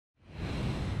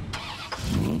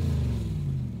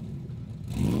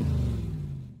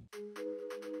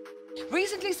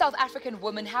Recently, South African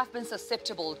women have been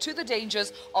susceptible to the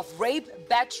dangers of rape,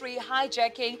 battery,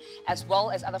 hijacking, as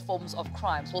well as other forms of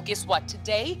crimes. Well, guess what?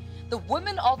 Today, the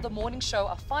women of the morning show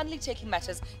are finally taking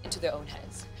matters into their own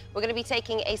hands. We're going to be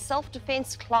taking a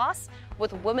self-defense class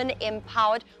with Women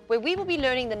Empowered, where we will be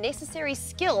learning the necessary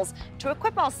skills to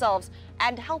equip ourselves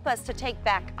and help us to take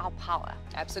back our power.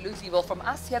 Absolutely. Well, from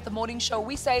us here at the morning show,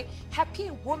 we say Happy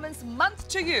Women's Month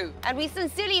to you. And we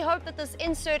sincerely hope that this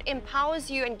insert empowers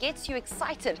you and gets you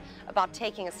excited about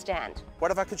taking a stand.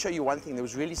 What if I could show you one thing that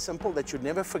was really simple, that you'd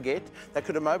never forget, that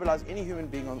could immobilize any human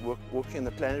being walking on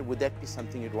the planet? Would that be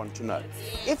something you'd want to know?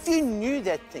 If you knew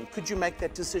that thing, could you make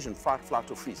that decision, fight,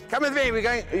 flight, or freeze? Come with me.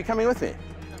 Are you coming with me?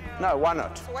 No, why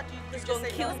not? So what do you just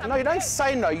say no? No, you don't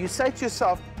say no. You say to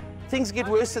yourself, things get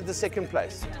worse at the second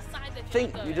place.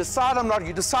 You decide I'm not.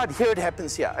 You decide here it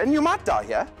happens here. And you might die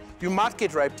here. You might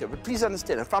get raped here. But please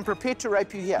understand, if I'm prepared to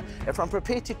rape you here, if I'm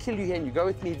prepared to kill you here and you go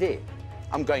with me there,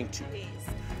 I'm going to.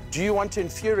 Do you want to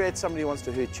infuriate somebody who wants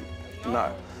to hurt you?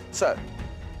 No. So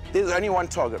there's only one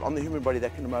target on the human body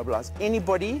that can immobilize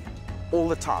anybody all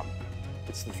the time.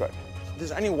 It's the throat.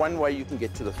 There's only one way you can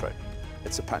get to the throat.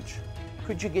 It's a punch.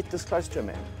 Could you get this close to a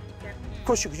man? Of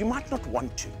course you could. You might not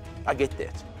want to. I get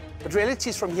that. But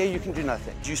reality is from here you can do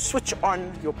nothing. You switch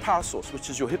on your power source, which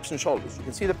is your hips and shoulders. You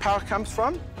can see the power comes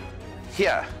from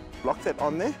here. Lock that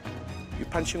on there. You're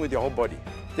punching with your whole body.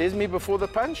 There's me before the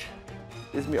punch.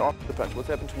 There's me after the punch. What's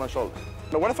happened to my shoulder?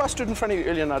 Now, what if I stood in front of you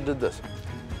earlier and I did this?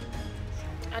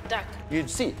 A duck. You'd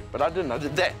see, but I didn't. I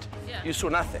did that. Yeah. You saw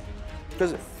nothing.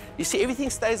 Because you see, everything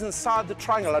stays inside the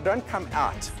triangle. I don't come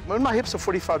out. When my hips are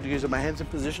 45 degrees and my hands in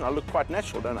position, I look quite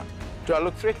natural, don't I? Do I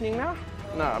look threatening now?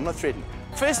 No, I'm not threatening.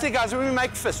 Firstly, guys, when we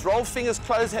make fists, roll fingers,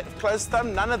 close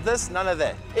thumb, none of this, none of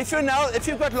that. If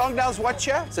you've got long nails, watch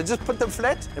here. So just put them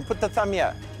flat and put the thumb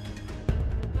here.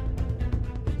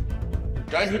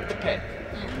 Don't hit the pad.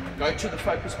 Go to the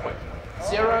focus point.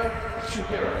 0 to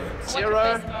hero.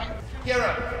 0,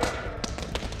 hero.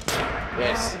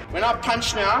 Yes. When I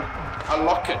punch now, I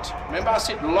lock it. Remember I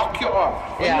said lock your arm.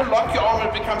 When you lock your arm,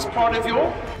 it becomes part of your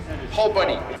whole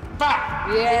body. Bah!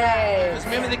 Yes. Because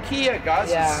remember the key here, guys,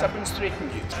 is someone's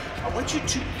threatened you. I want you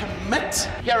to commit.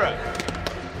 Hero.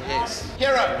 Yes.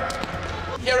 Hero.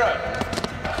 Hero.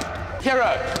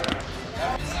 Hero.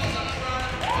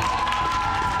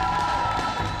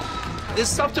 There's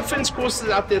self-defense courses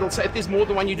out there that'll say if there's more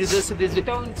than one, you do this, if there's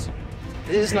don't.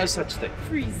 There's no such thing.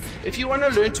 Freeze. If you want to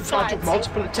learn to fight with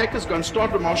multiple attackers, go and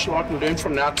start with martial art and learn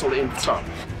from now till the end of time.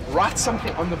 Write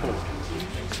something on the board.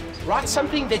 Write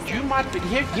something that you might be.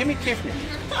 Hear me carefully.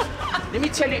 Let me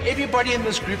tell you, everybody in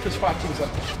this group is fighting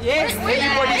something. Yes.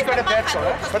 Everybody's got a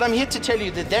battle. But I'm here to tell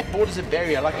you that that board is a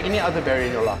barrier like any other barrier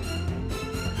in your life.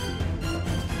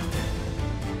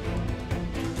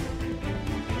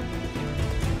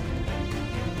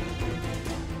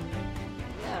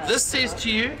 This says to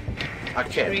you, I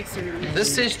can.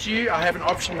 This says to you, I have an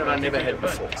option that I never had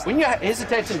before. When you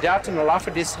hesitate and doubt in a life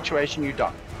or death situation, you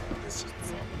die.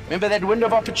 Remember that window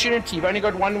of opportunity. You've only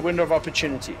got one window of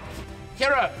opportunity.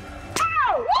 Hero.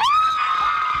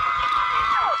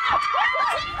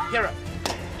 Hero.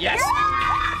 Yes.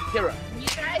 Hero.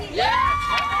 Yes.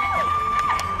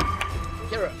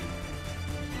 Hero.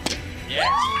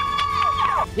 Yes.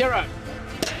 Hero.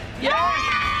 Yes.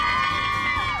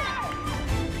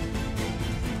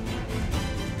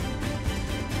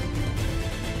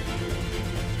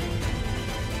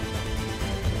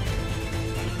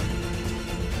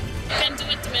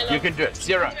 You can do it.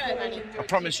 0. I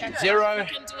promise you. 0.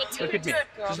 Look at me.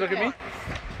 Just look at me.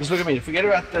 Just look at me. Forget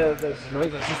about the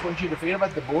noise. I just want you to forget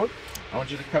about the board. I want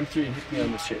you to come through and hit me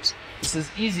on the chest. This is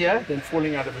easier than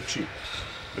falling out of a tree.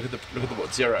 Look at the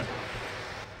board. 0.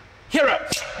 Hero.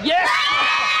 Yes!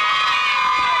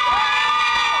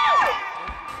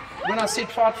 When I said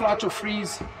fight, flight, or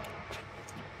freeze,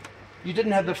 you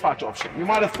didn't have the fight option. You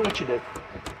might have thought you did.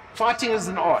 Fighting is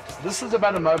an art. This is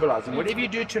about immobilizing. Whatever you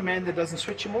do to a man that doesn't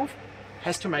switch him off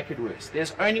has to make it worse.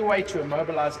 There's only way to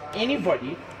immobilize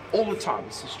anybody all the time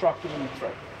is to strike him in the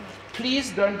throat.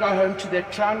 Please don't go home to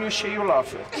that clown you share your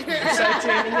life with and say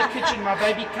to him in the kitchen, my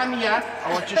baby, come here.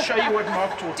 I want to show you what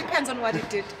Mark taught me. Depends on what it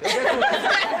did.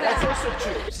 That's also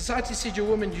true. Society said you're a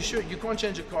woman, you can't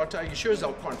change a car tire, you sure as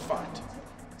hell can't fight.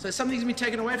 So something's been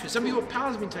taken away from you. Some of your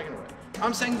power's been taken away.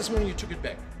 I'm saying this morning you took it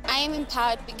back. I am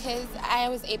empowered because I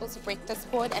was able to break the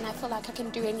sport and I feel like I can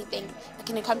do anything. I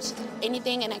can accomplish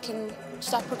anything and I can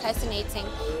stop procrastinating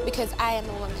because I am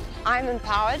a woman. I'm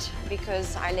empowered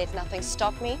because I let nothing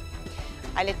stop me.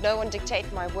 I let no one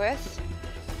dictate my worth.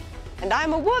 And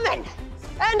I'm a woman.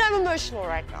 And I'm emotional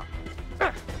right now.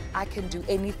 I can do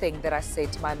anything that I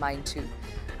set my mind to.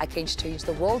 I can change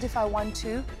the world if I want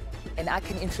to, and I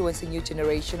can influence a new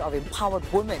generation of empowered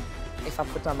women if I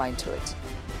put my mind to it.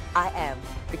 I am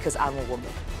because I'm a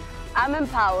woman. I'm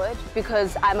empowered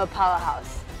because I'm a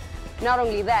powerhouse. Not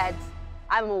only that,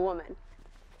 I'm a woman.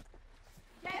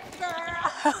 Yes,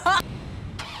 girl!